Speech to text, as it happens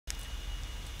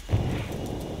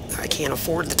can't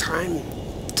afford the time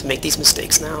to make these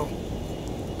mistakes now.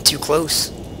 Too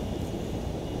close.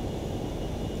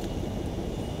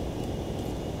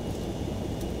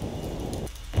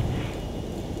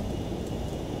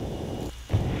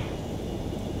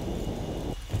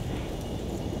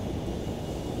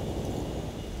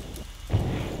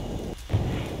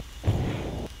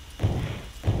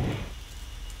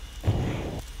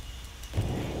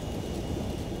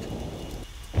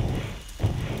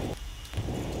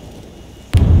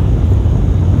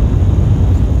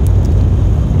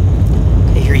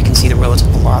 See the relative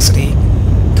velocity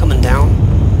coming down.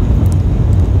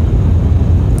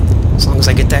 As long as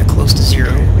I get that close to zero.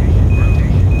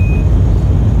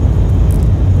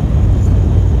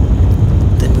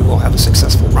 Then we will have a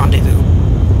successful rendezvous.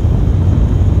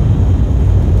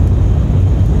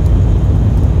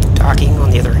 Docking, on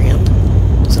the other hand,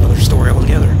 is another story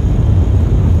altogether.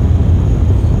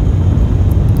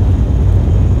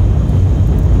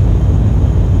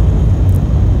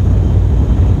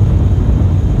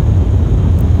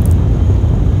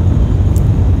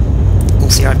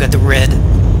 See, I've got the red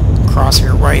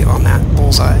crosshair right on that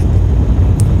bullseye.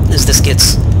 As this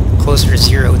gets closer to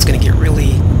zero, it's going to get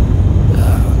really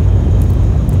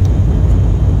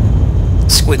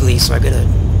squiggly, so I've got to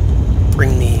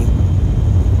bring the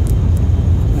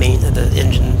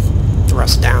engine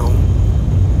thrust down.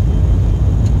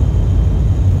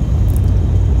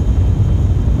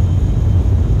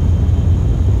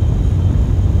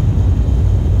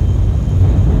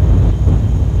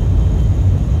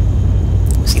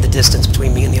 Distance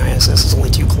between me and the ISS is only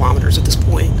 2 kilometers at this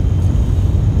point,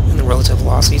 and the relative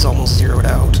velocity is almost zeroed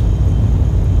out.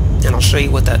 And I'll show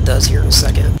you what that does here in a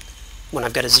second when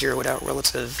I've got a zeroed out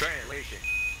relative. Translation.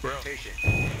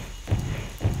 Rotation.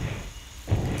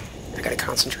 I gotta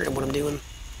concentrate on what I'm doing.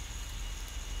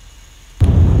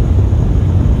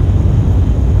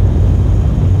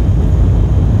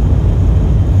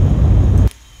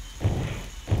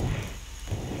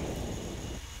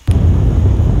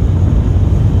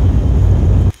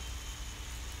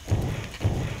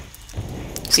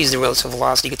 See, as the relative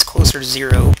velocity gets closer to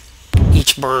zero,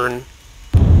 each burn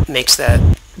makes that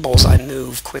bullseye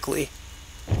move quickly.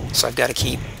 So I've got to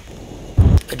keep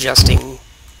adjusting.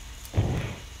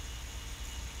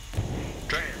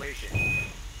 Translation.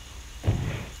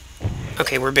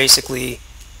 Okay, we're basically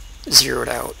zeroed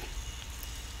out.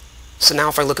 So now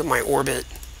if I look at my orbit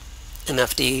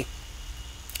MFD,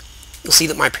 you'll see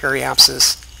that my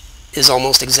periapsis is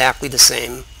almost exactly the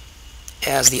same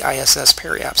as the ISS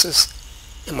periapsis.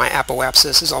 And my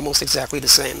apoapsis is almost exactly the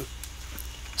same.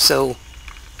 So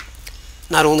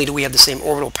not only do we have the same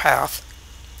orbital path,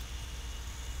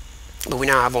 but we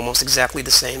now have almost exactly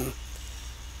the same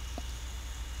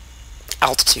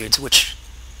altitudes, which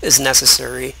is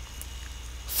necessary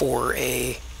for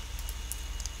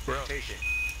rotation.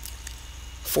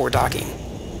 For docking.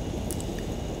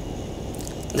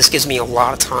 This gives me a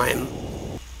lot of time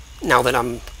now that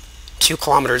I'm 2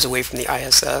 kilometers away from the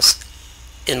ISS.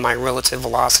 And my relative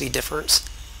velocity difference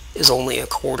is only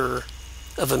 1/4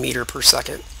 of a meter per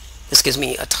second. This gives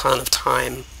me a ton of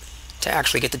time to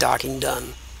actually get the docking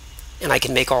done. And I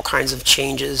can make all kinds of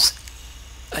changes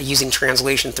using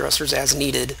translation thrusters as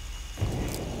needed.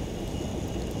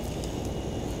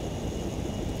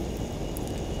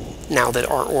 Now that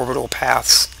our orbital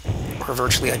paths are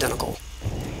virtually identical.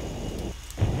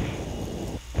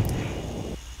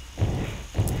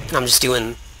 And I'm just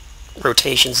doing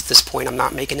rotations at this point. I'm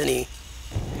not making any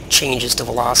changes to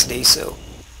velocity, so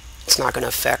it's not going to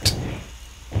affect.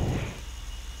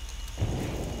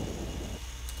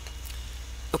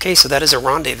 Okay, so that is a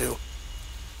rendezvous.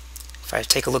 If I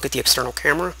take a look at the external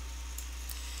camera,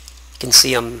 you can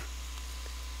see I'm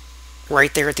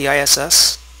right there at the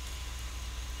ISS.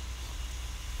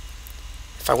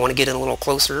 If I want to get in a little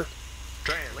closer,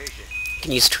 I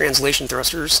can use translation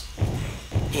thrusters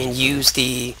and use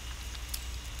the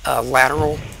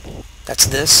lateral, that's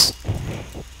this,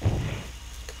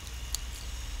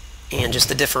 and just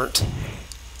the different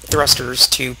thrusters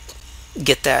to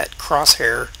get that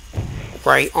crosshair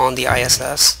right on the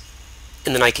ISS,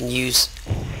 and then I can use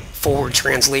forward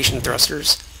translation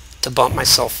thrusters to bump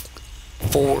myself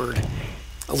forward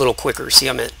a little quicker. See,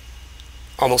 I'm at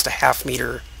almost a ½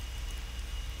 meter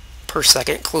per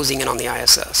second closing in on the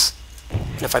ISS.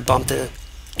 And if I bump the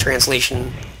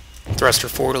translation thruster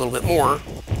forward a little bit more,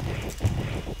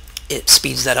 it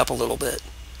speeds that up a little bit.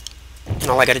 And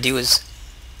all I got to do is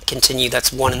continue.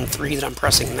 That's 1 and 3 that I'm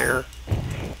pressing there.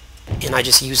 And I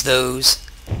just use those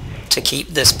to keep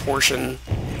this portion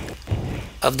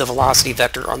of the velocity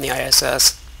vector on the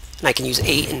ISS. And I can use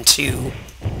 8 and 2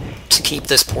 to keep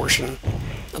this portion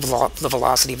the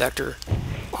velocity vector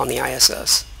on the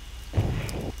ISS.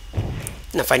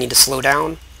 And if I need to slow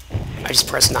down, I just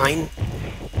press 9,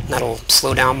 and that'll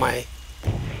slow down my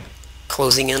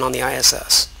closing in on the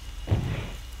ISS.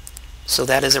 So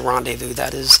that is a rendezvous.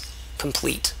 That is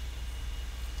complete.